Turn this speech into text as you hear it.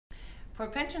For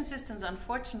pension systems,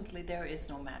 unfortunately, there is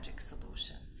no magic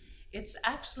solution. It's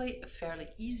actually a fairly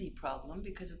easy problem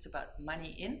because it's about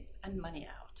money in and money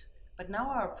out. But now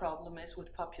our problem is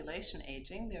with population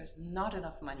aging, there's not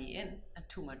enough money in and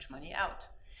too much money out.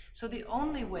 So the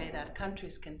only way that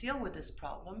countries can deal with this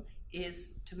problem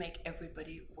is to make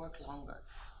everybody work longer.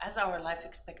 As our life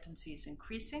expectancy is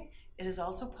increasing, it is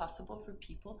also possible for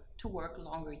people to work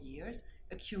longer years,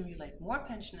 accumulate more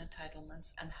pension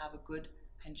entitlements, and have a good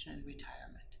pension in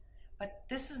retirement. But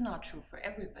this is not true for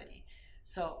everybody.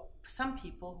 So some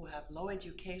people who have low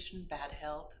education, bad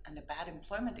health, and a bad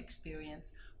employment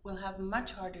experience will have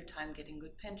much harder time getting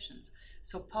good pensions.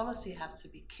 So policy has to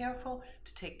be careful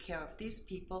to take care of these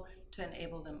people, to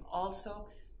enable them also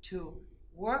to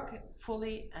work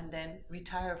fully and then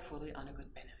retire fully on a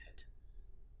good benefit.